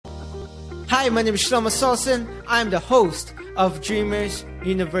Hi, my name is Shlomo Solson. I'm the host of Dreamers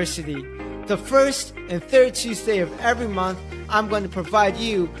University. The first and third Tuesday of every month, I'm going to provide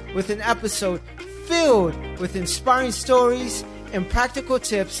you with an episode filled with inspiring stories and practical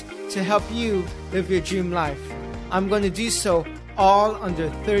tips to help you live your dream life. I'm going to do so all under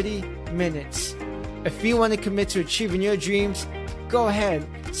 30 minutes. If you want to commit to achieving your dreams, go ahead,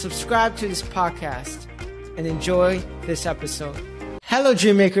 subscribe to this podcast, and enjoy this episode. Hello,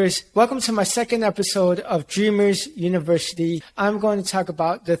 Dreammakers. Welcome to my second episode of Dreamers University. I'm going to talk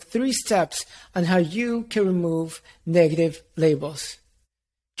about the 3 steps on how you can remove negative labels.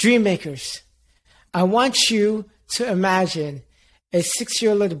 Dreammakers, I want you to imagine a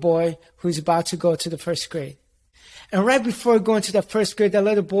 6-year-old little boy who's about to go to the first grade. And right before going to the first grade, that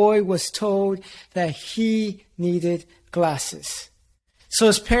little boy was told that he needed glasses. So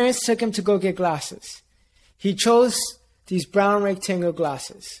his parents took him to go get glasses. He chose these brown rectangle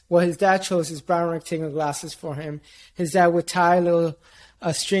glasses. Well, his dad chose his brown rectangle glasses for him. His dad would tie a little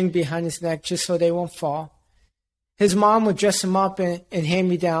string behind his neck just so they won't fall. His mom would dress him up in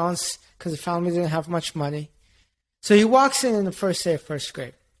hand-me-downs because the family didn't have much money. So he walks in the first day of first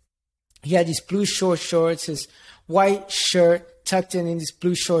grade. He had these blue short shorts, his white shirt tucked in these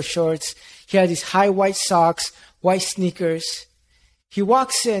blue short shorts. He had these high white socks, white sneakers. He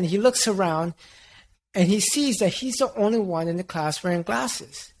walks in, he looks around, and he sees that he's the only one in the class wearing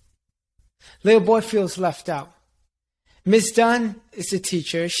glasses. Little boy feels left out. Miss Dunn is the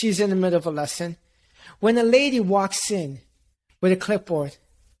teacher. She's in the middle of a lesson. When a lady walks in with a clipboard,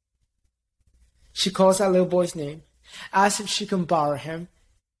 she calls that little boy's name, asks if she can borrow him.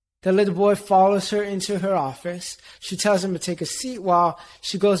 The little boy follows her into her office. She tells him to take a seat while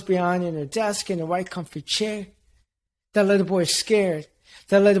she goes behind in her desk in a white comfy chair. That little boy is scared.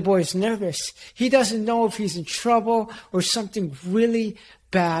 That little boy is nervous. He doesn't know if he's in trouble or something really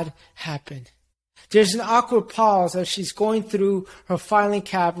bad happened. There's an awkward pause as she's going through her filing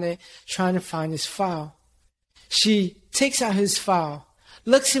cabinet trying to find his file. She takes out his file,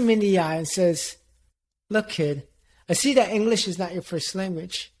 looks him in the eye and says, "Look, kid, I see that English is not your first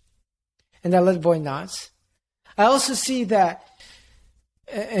language." And that little boy nods. "I also see that,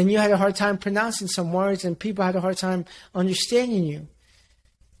 and you had a hard time pronouncing some words and people had a hard time understanding you."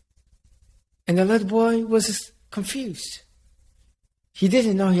 And the little boy was confused. He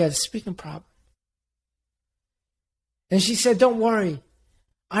didn't know he had a speaking problem. And she said, "Don't worry.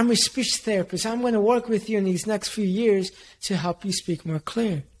 I'm a speech therapist. I'm going to work with you in these next few years to help you speak more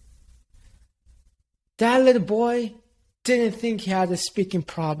clear." That little boy didn't think he had a speaking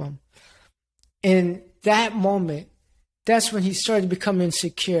problem. In that moment, that's when he started to become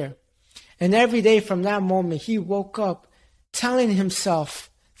insecure. And every day from that moment, he woke up telling himself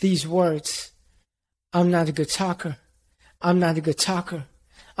these words: "I'm not a good talker. I'm not a good talker.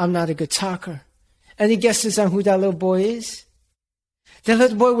 I'm not a good talker." Any guesses on who that little boy is? That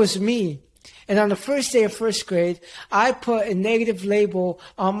little boy was me. And on the first day of first grade, I put a negative label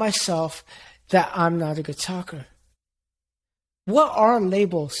on myself that I'm not a good talker. What are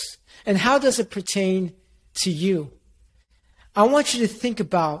labels? And how does it pertain to you? I want you to think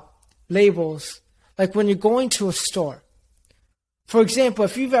about labels like when you're going to a store. For example,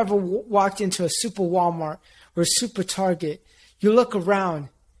 if you've ever walked into a super Walmart or a super Target, you look around.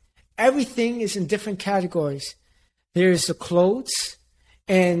 Everything is in different categories. There's the clothes,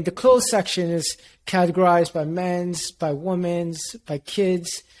 and the clothes section is categorized by men's, by women's, by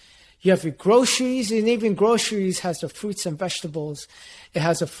kids. You have your groceries, and even groceries has the fruits and vegetables. It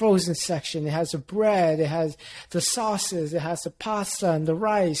has a frozen section. It has the bread. It has the sauces. It has the pasta and the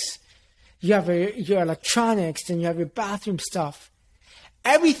rice. You have your electronics, and you have your bathroom stuff.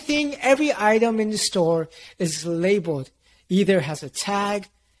 Everything, every item in the store is labeled. Either has a tag,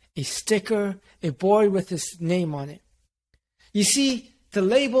 a sticker, a board with his name on it. You see, the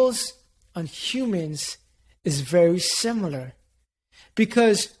labels on humans is very similar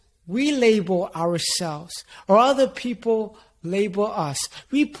because we label ourselves or other people label us.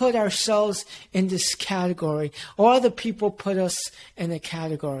 We put ourselves in this category or other people put us in a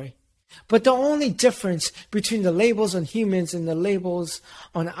category. But the only difference between the labels on humans and the labels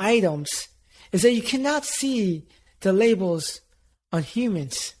on items is that you cannot see the labels on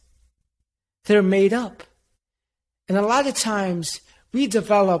humans. They're made up. And a lot of times we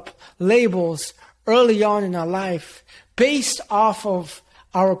develop labels early on in our life based off of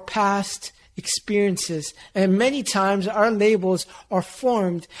our past experiences. And many times our labels are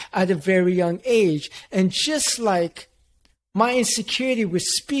formed at a very young age. And just like my insecurity with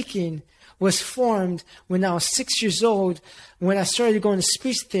speaking was formed when I was 6 years old, when I started going to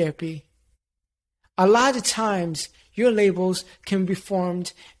speech therapy, a lot of times your labels can be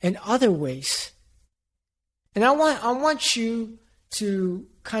formed in other ways. And I want you to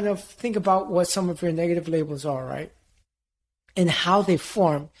kind of think about what some of your negative labels are, right? And how they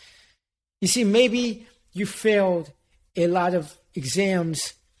form. You see, maybe you failed a lot of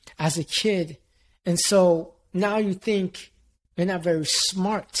exams as a kid, and so now you think you're not very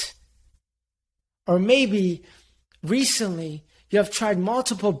smart. Or maybe recently you have tried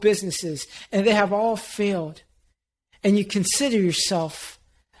multiple businesses and they have all failed, and you consider yourself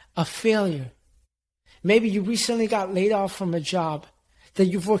a failure. Maybe you recently got laid off from a job that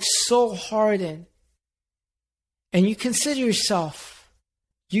you've worked so hard in, and you consider yourself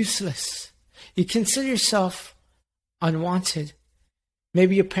useless. You consider yourself unwanted.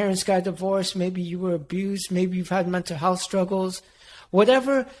 Maybe your parents got divorced. Maybe you were abused. Maybe you've had mental health struggles.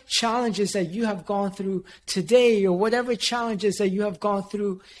 Whatever challenges that you have gone through today, or whatever challenges that you have gone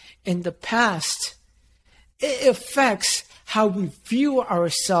through in the past, it affects how we view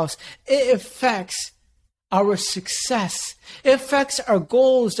ourselves. It affects our success. It affects our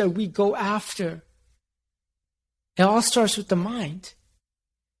goals that we go after. It all starts with the mind.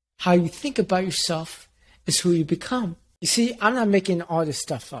 How you think about yourself is who you become. You see, I'm not making all this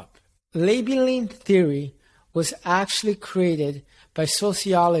stuff up. Labeling theory was actually created by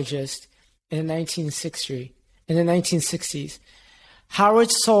sociologists in the 1960s.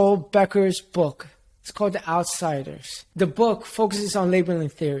 Howard Saul Becker's book, it's called The Outsiders. The book focuses on labeling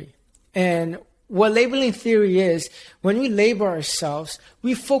theory. And what labeling theory is, when we label ourselves,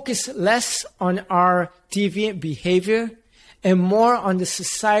 we focus less on our deviant behavior and more on the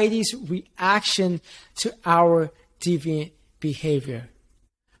society's reaction to our deviant behavior.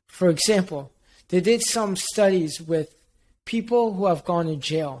 For example, they did some studies with people who have gone to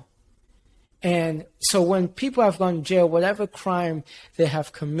jail. And so when people have gone to jail, whatever crime they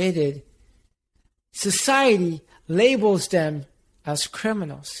have committed, society labels them as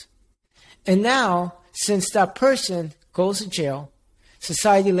criminals. And now, since that person goes to jail,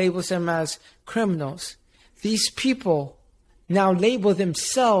 society labels them as criminals. These people now label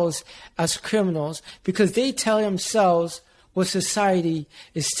themselves as criminals because they tell themselves what society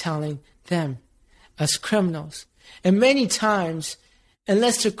is telling them as criminals. And many times,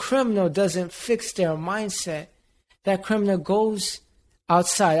 unless the criminal doesn't fix their mindset, that criminal goes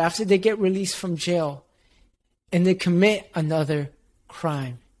outside after they get released from jail and they commit another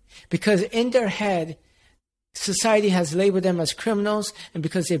crime. Because in their head, society has labeled them as criminals, and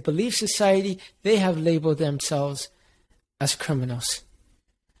because they believe society, they have labeled themselves as criminals.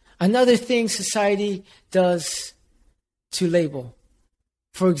 Another thing society does to label.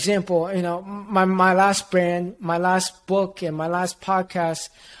 For example, my last brand, my last book, and my last podcast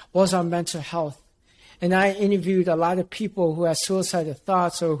was on mental health. And I interviewed a lot of people who have suicidal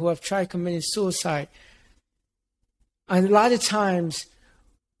thoughts or who have tried committing suicide. And a lot of times,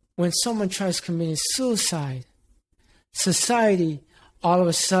 when someone tries committing suicide, society all of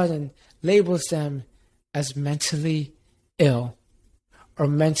a sudden labels them as mentally ill or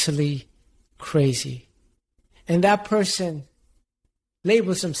mentally crazy. And that person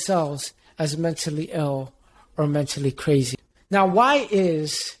labels themselves as mentally ill or mentally crazy. Now, why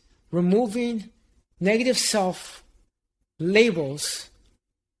is removing negative self-labels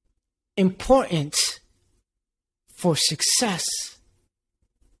important for success?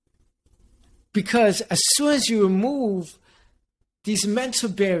 Because as soon as you remove these mental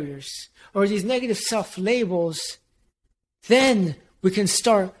barriers or these negative self-labels, then we can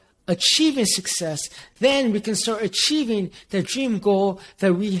start achieving success. Then we can start achieving the dream goal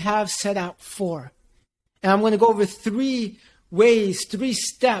that we have set out for. And I'm going to go over 3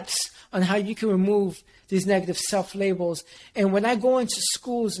 steps on how you can remove these negative self-labels. And when I go into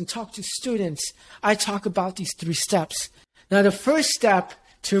schools and talk to students, I talk about these 3 steps. Now, the first step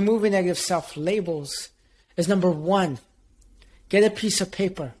to removing negative self-labels is number 1, get a piece of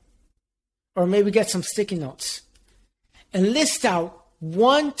paper or maybe get some sticky notes and list out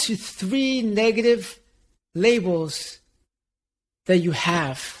 1 to 3 negative labels that you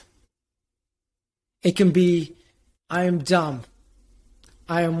have. It can be, I am dumb,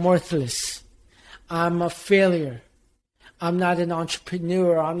 I am worthless, I'm a failure, I'm not an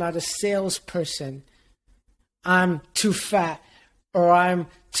entrepreneur, I'm not a salesperson, I'm too fat, or I'm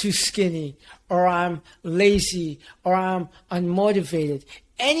too skinny, or I'm lazy, or I'm unmotivated.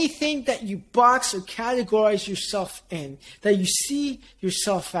 Anything that you box or categorize yourself in, that you see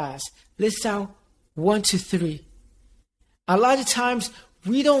yourself as, list out 1 to 3. A lot of times,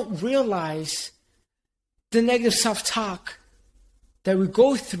 we don't realize the negative self-talk that we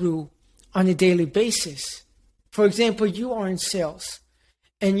go through on a daily basis. For example, you are in sales,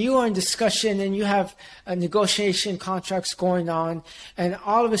 and you are in discussion and you have a negotiation contracts going on, and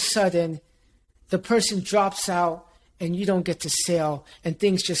all of a sudden the person drops out and you don't get to sale and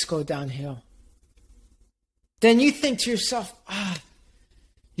things just go downhill. Then you think to yourself,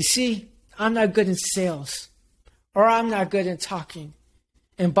 you see, I'm not good in sales, or I'm not good in talking.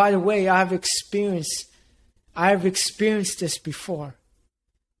 And by the way, I've experienced this before.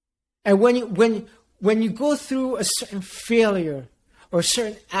 And when you go through a certain failure or a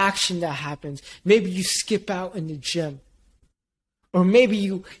certain action that happens, maybe you skip out in the gym, or maybe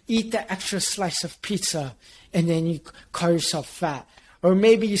you eat the extra slice of pizza and then you call yourself fat, or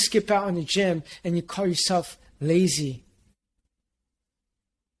maybe you skip out in the gym and you call yourself lazy.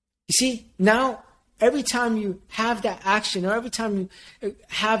 You see, now every time you have that action or every time you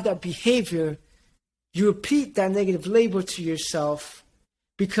have that behavior, you repeat that negative label to yourself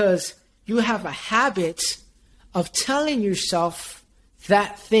because you have a habit of telling yourself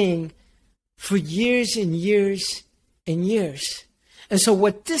that thing for years and years and years. And so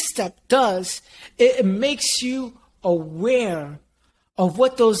what this step does, it makes you aware of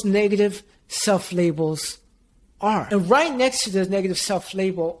what those negative self-labels are. And right next to the negative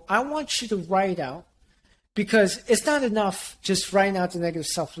self-label, I want you to write out, because it's not enough just writing out the negative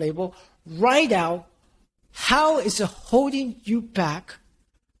self-label. Write out, how is it holding you back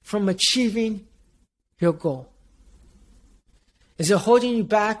from achieving your goal? Is it holding you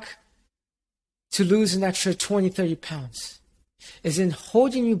back to lose an extra 20, 30 pounds? Is it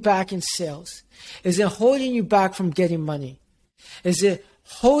holding you back in sales? Is it holding you back from getting money? Is it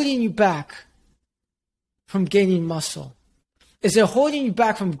holding you back from gaining muscle? Is it holding you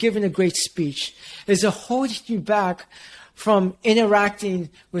back from giving a great speech? Is it holding you back from interacting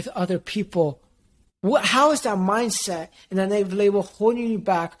with other people? How is that mindset and that negative label holding you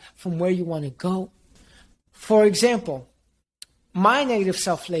back from where you want to go? For example, my negative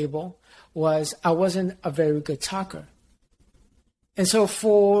self-label was I wasn't a very good talker. And so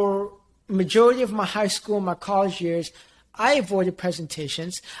for majority of my high school and my college years, I avoided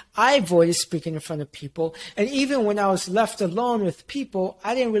presentations. I avoided speaking in front of people. And even when I was left alone with people,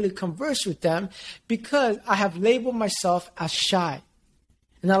 I didn't really converse with them because I have labeled myself as shy.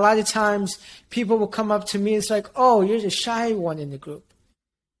 And a lot of times people will come up to me and it's like, oh, you're the shy one in the group.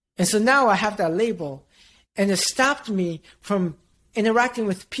 And so now I have that label. And it stopped me from interacting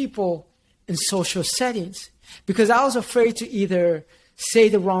with people in social settings because I was afraid to either say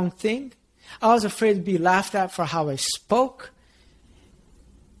the wrong thing. I was afraid to be laughed at for how I spoke.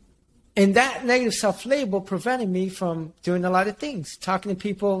 And that negative self-label prevented me from doing a lot of things. Talking to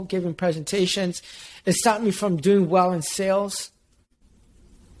people, giving presentations. It stopped me from doing well in sales.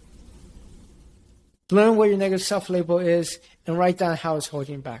 Learn what your negative self-label is and write down how it's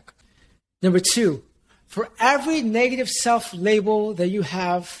holding you back. Number 2, for every negative self-label that you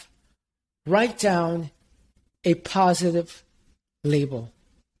have, write down a positive label.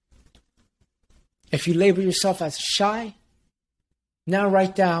 If you label yourself as shy, now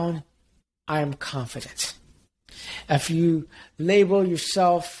write down, I am confident. If you label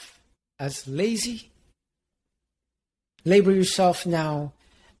yourself as lazy, label yourself now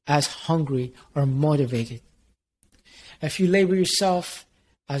as hungry or motivated. If you label yourself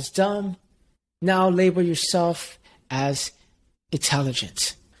as dumb, now label yourself as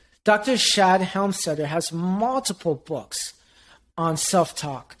intelligent. Dr. Shad Helmstetter has multiple books on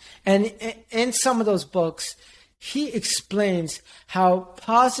self-talk. And in some of those books, he explains how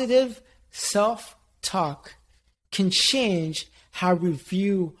positive self-talk can change how we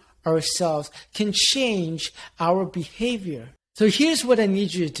view ourselves, can change our behavior. So here's what I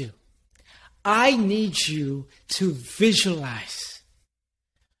need you to do. I need you to visualize.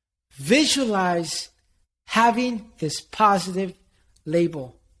 Visualize having this positive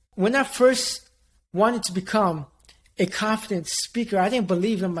label. When I first wanted to become a confident speaker, I didn't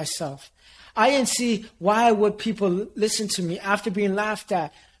believe in myself. I didn't see why would people listen to me after being laughed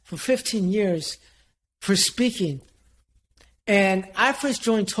at for 15 years for speaking. And I first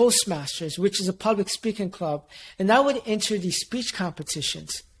joined Toastmasters, which is a public speaking club, and I would enter these speech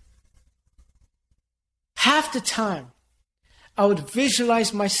competitions. Half the time, I would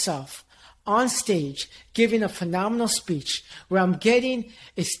visualize myself on stage giving a phenomenal speech where I'm getting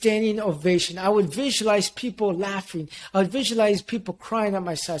a standing ovation. I would visualize people laughing. I would visualize people crying at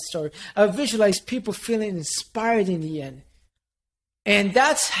my sad story. I would visualize people feeling inspired in the end. And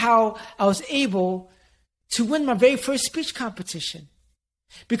that's how I was able to win my very first speech competition.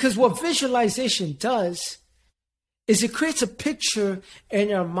 Because what visualization does is it creates a picture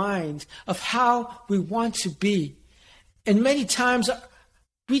in our mind of how we want to be. And many times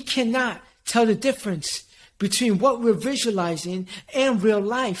we cannot tell the difference between what we're visualizing and real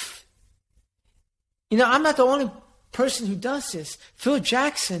life. I'm not the only person who does this. Phil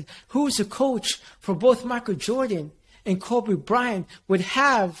Jackson, who was a coach for both Michael Jordan and Kobe Bryant, would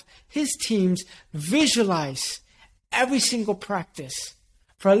have his teams visualize every single practice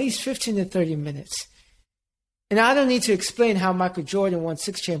for at least 15 to 30 minutes. And I don't need to explain how Michael Jordan won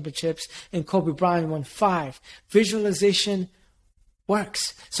 6 championships and Kobe Bryant won 5. Visualization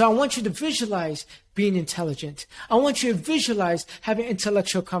works. So I want you to visualize being intelligent. I want you to visualize having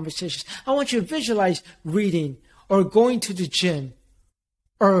intellectual conversations. I want you to visualize reading or going to the gym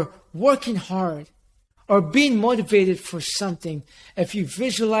or working hard or being motivated for something. If you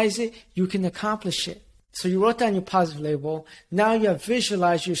visualize it, you can accomplish it. So you wrote down your positive label. Now you have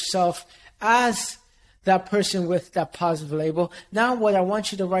visualized yourself as that person with that positive label. Now what I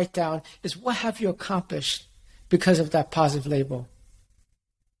want you to write down is, what have you accomplished because of that positive label?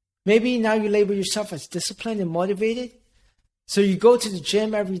 Maybe now you label yourself as disciplined and motivated. So you go to the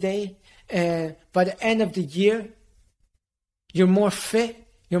gym every day, and by the end of the year, you're more fit,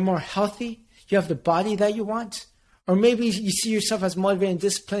 you're more healthy, you have the body that you want. Or maybe you see yourself as motivated and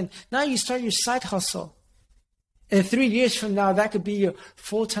disciplined. Now you start your side hustle. And 3 years from now, that could be your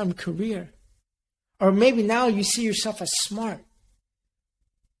full-time career. Or maybe now you see yourself as smart.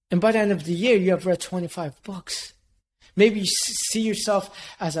 And by the end of the year, you have read 25 books. Maybe you see yourself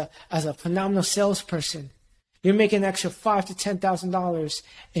as a phenomenal salesperson. You're making an extra $5,000 to $10,000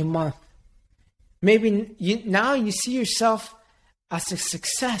 a month. Maybe now you see yourself as a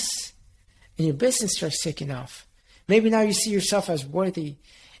success and your business starts taking off. Maybe now you see yourself as worthy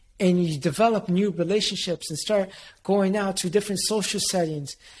and you develop new relationships and start going out to different social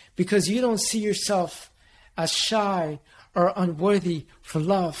settings because you don't see yourself as shy or unworthy for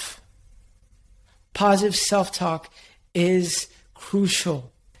love. Positive self-talk is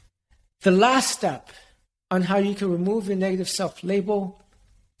crucial. The last step on how you can remove your negative self-label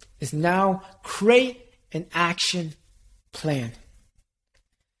is now create an action plan.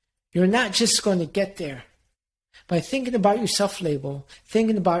 You're not just going to get there by thinking about your self-label,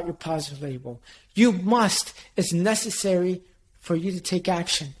 thinking about your positive label. It's necessary for you to take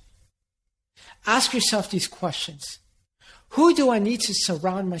action. Ask yourself these questions. Who do I need to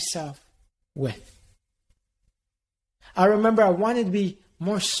surround myself with? I remember I wanted to be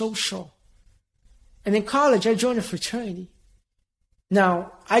more social. And in college, I joined a fraternity.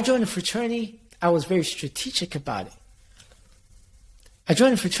 Now, I joined a fraternity. I was very strategic about it. I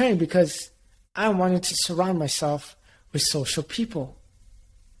joined a fraternity because I wanted to surround myself with social people.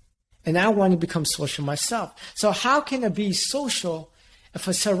 And I wanted to become social myself. So how can I be social if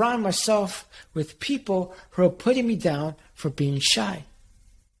I surround myself with people who are putting me down for being shy?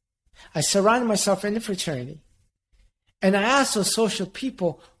 I surrounded myself in the fraternity. And I asked those social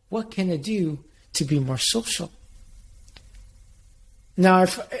people, what can I do to be more social? Now,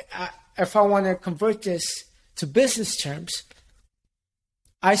 if I want to convert this to business terms,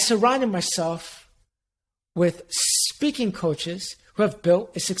 I surrounded myself with speaking coaches who have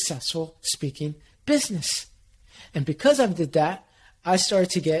built a successful speaking business. And because I did that, I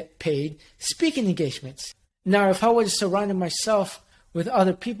started to get paid speaking engagements. Now, if I would have surrounded myself with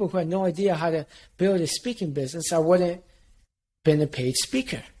other people who had no idea how to build a speaking business, I wouldn't been a paid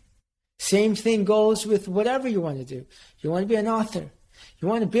speaker. Same thing goes with whatever you want to do. You want to be an author. You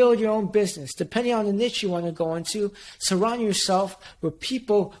want to build your own business. Depending on the niche you want to go into, surround yourself with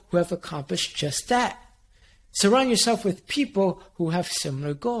people who have accomplished just that. Surround yourself with people who have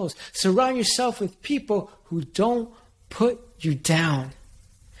similar goals. Surround yourself with people who don't put you down.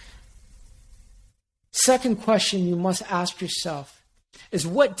 Second question you must ask yourself is,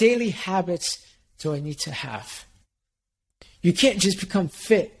 what daily habits do I need to have? You can't just become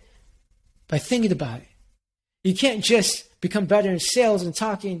fit by thinking about it. You can't just become better in sales and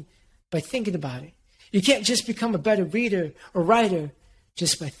talking by thinking about it. You can't just become a better reader or writer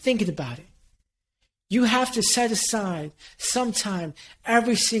just by thinking about it. You have to set aside some time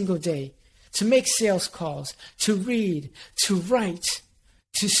every single day to make sales calls, to read, to write,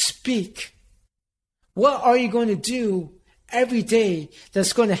 to speak. What are you going to do every day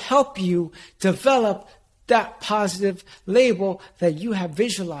that's going to help you develop that positive label that you have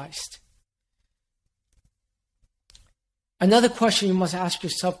visualized? Another question you must ask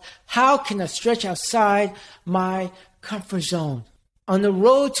yourself, how can I stretch outside my comfort zone? On the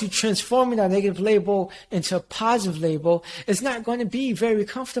road to transforming that negative label into a positive label, it's not going to be very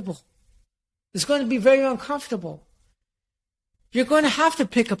comfortable. It's going to be very uncomfortable. You're going to have to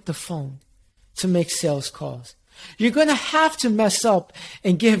pick up the phone to make sales calls. You're going to have to mess up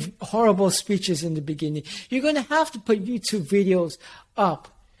and give horrible speeches in the beginning. You're going to have to put YouTube videos up.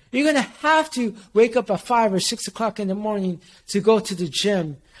 You're going to have to wake up at 5 or 6 o'clock in the morning to go to the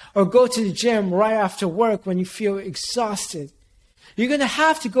gym, or go to the gym right after work when you feel exhausted. You're going to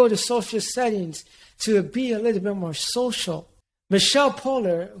have to go to social settings to be a little bit more social. Michelle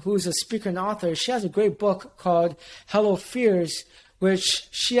Poler, who's a speaker and author, she has a great book called Hello Fears, which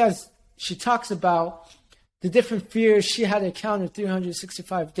she talks about the different fears she had encountered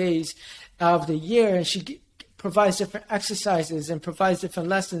 365 days of the year, and she provides different exercises and provides different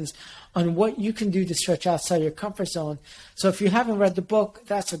lessons on what you can do to stretch outside your comfort zone. So if you haven't read the book,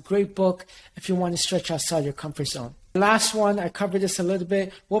 that's a great book if you want to stretch outside your comfort zone. Last one, I covered this a little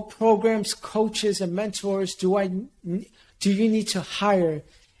bit. What programs, coaches, and mentors do you need to hire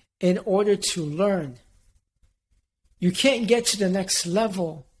in order to learn? You can't get to the next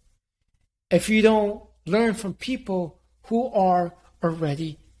level if you don't learn from people who are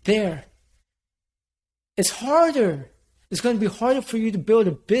already there. It's harder. It's going to be harder for you to build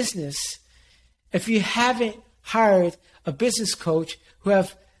a business if you haven't hired a business coach who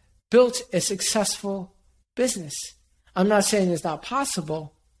have built a successful business. I'm not saying it's not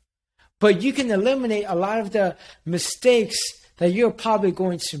possible, but you can eliminate a lot of the mistakes that you're probably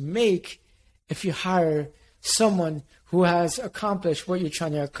going to make if you hire someone who has accomplished what you're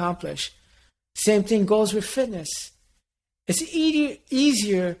trying to accomplish. Same thing goes with fitness. It's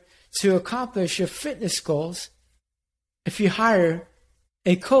easier to accomplish your fitness goals if you hire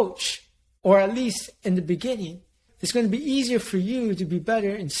a coach, or at least in the beginning. It's going to be easier for you to be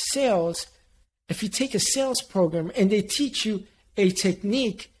better in sales if you take a sales program and they teach you a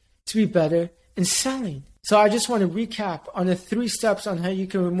technique to be better in selling. So I just want to recap on the 3 steps on how you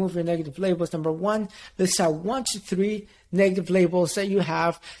can remove your negative labels. Number 1, list out 1 to 3 negative labels that you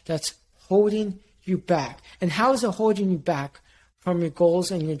have that's holding you back. And how is it holding you back from your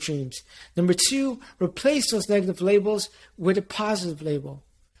goals and your dreams? Number 2, replace those negative labels with a positive label.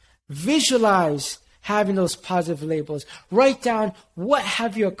 Visualize having those positive labels. Write down what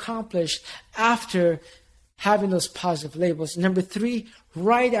have you accomplished after having those positive labels. Number 3,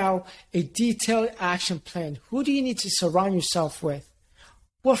 write out a detailed action plan. Who do you need to surround yourself with?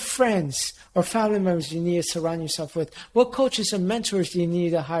 What friends or family members do you need to surround yourself with? What coaches or mentors do you need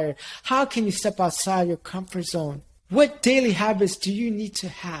to hire? How can you step outside your comfort zone? What daily habits do you need to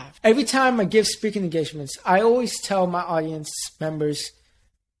have? Every time I give speaking engagements, I always tell my audience members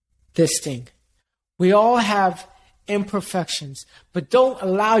this thing. We all have imperfections, but don't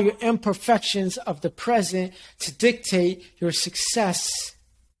allow your imperfections of the present to dictate your success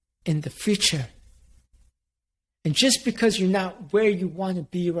in the future. And just because you're not where you want to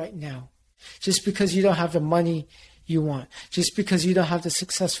be right now, just because you don't have the money you want, just because you don't have the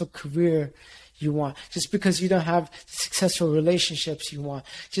successful career you want, just because you don't have the successful relationships you want,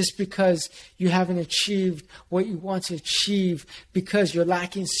 just because you haven't achieved what you want to achieve because you're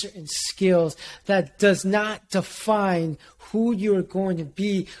lacking certain skills, that does not define who you're going to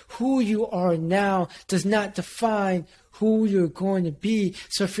be. Who you are now does not define who you're going to be.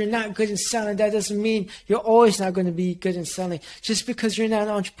 So if you're not good in selling, that doesn't mean you're always not going to be good in selling. Just because you're not an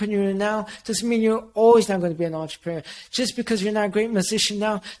entrepreneur now doesn't mean you're always not going to be an entrepreneur. Just because you're not a great musician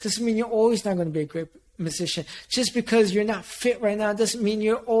now doesn't mean you're always not going to be a great musician. Just because you're not fit right now doesn't mean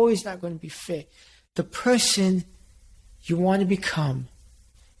you're always not going to be fit. The person you want to become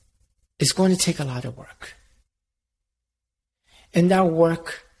is going to take a lot of work. And that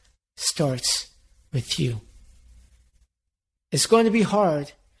work starts with you. It's going to be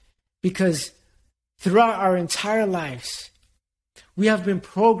hard because throughout our entire lives, we have been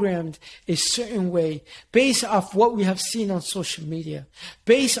programmed a certain way based off what we have seen on social media,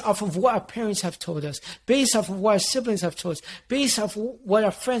 based off of what our parents have told us, based off of what our siblings have told us, based off of what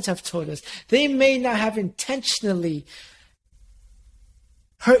our friends have told us. They may not have intentionally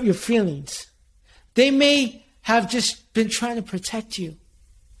hurt your feelings. They may have just been trying to protect you.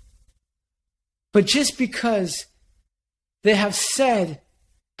 But just because they have said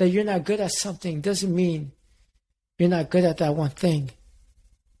that you're not good at something doesn't mean you're not good at that one thing.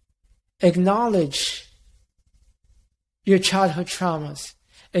 Acknowledge your childhood traumas.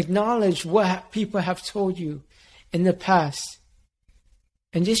 Acknowledge what people have told you in the past.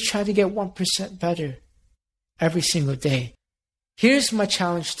 And just try to get 1% better every single day. Here's my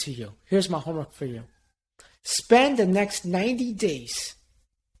challenge to you. Here's my homework for you. Spend the next 90 days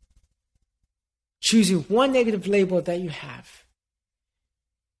choosing one negative label that you have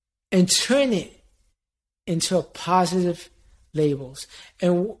and turn it into a positive labels.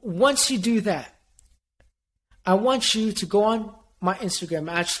 And once you do that, I want you to go on my Instagram,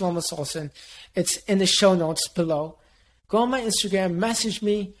 @ShlomoSolson. It's in the show notes below. Go on my Instagram, message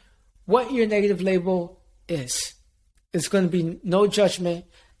me what your negative label is. It's going to be no judgment.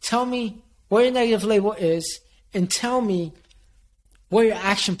 Tell me what your negative label is, and tell me what your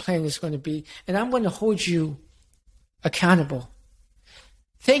action plan is going to be, and I'm going to hold you accountable.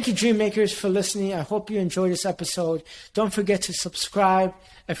 Thank you, Dream Makers, for listening. I hope you enjoyed this episode. Don't forget to subscribe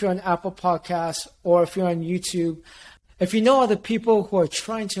if you're on Apple Podcasts or if you're on YouTube. If you know other people who are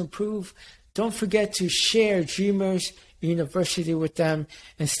trying to improve, don't forget to share Dreamers University with them,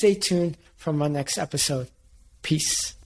 and stay tuned for my next episode. Peace.